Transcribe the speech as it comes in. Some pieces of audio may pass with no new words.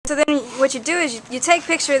So then what you do is you take a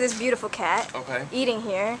picture of this beautiful cat eating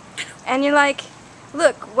here, and you're like,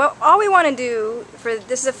 look, well, all we want to do for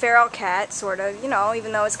this is a feral cat, sort of, you know,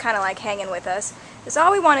 even though it's kind of like hanging with us. Is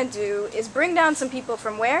all we want to do is bring down some people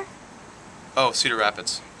from where? Oh, Cedar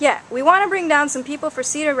Rapids. Yeah, we want to bring down some people for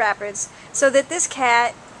Cedar Rapids so that this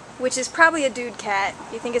cat, which is probably a dude cat.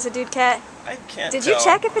 You think it's a dude cat? I can't Did tell. you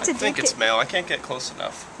check if it's a dude cat? I think it's male. I can't get close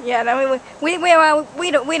enough. Yeah, no, we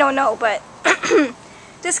don't know, but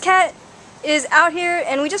this cat is out here,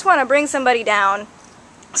 and we just want to bring somebody down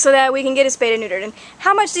so that we can get it spayed and neutered. And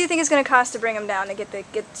how much do you think it's going to cost to bring him down to get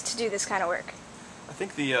to do this kind of work? I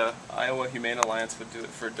think the Iowa Humane Alliance would do it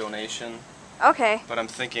for a donation. Okay. But I'm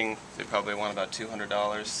thinking they probably want about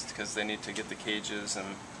 $200 because they need to get the cages, and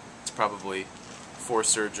it's probably 4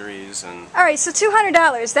 surgeries and. All right, so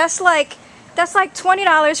 $200. That's like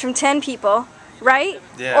 $20 from 10 people, right?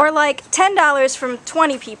 Yeah. Or like $10 from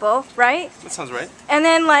 20 people, right? That sounds right. And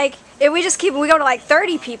then like if we go to like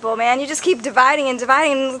 30 people, man, you just keep dividing and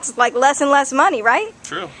dividing, and it's like less and less money, right?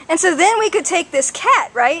 True. And so then we could take this cat,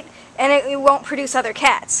 right? And it won't produce other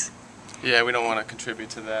cats. Yeah, we don't want to contribute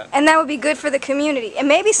to that. And that would be good for the community. And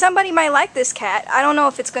maybe somebody might like this cat. I don't know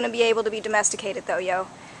if it's going to be able to be domesticated though, yo.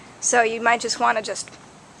 So you might just want to just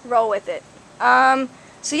roll with it.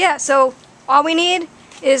 So yeah, so all we need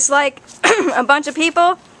is like a bunch of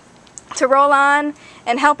people to roll on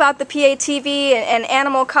and help out the PATV and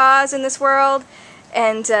animal cause in this world,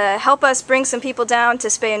 and help us bring some people down to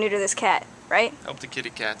spay and neuter this cat, right? Help the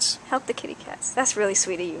kitty cats. Help the kitty cats. That's really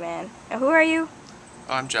sweet of you, man. And who are you?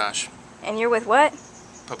 Oh, I'm Josh. And you're with what?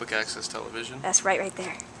 Public Access Television. That's right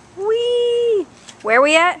there. Whee! Where are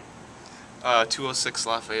we at? 206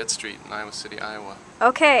 Lafayette Street in Iowa City, Iowa.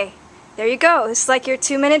 Okay, there you go. This is like your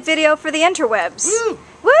 2-minute video for the interwebs. Woo!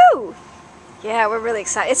 Woo! Yeah, we're really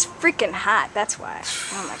excited. It's freaking hot, that's why.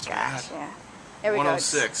 Oh my gosh, yeah. There we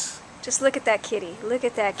 106. go. Just look at that kitty. Look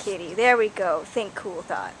at that kitty. There we go. Think cool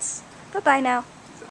thoughts. Bye-bye now.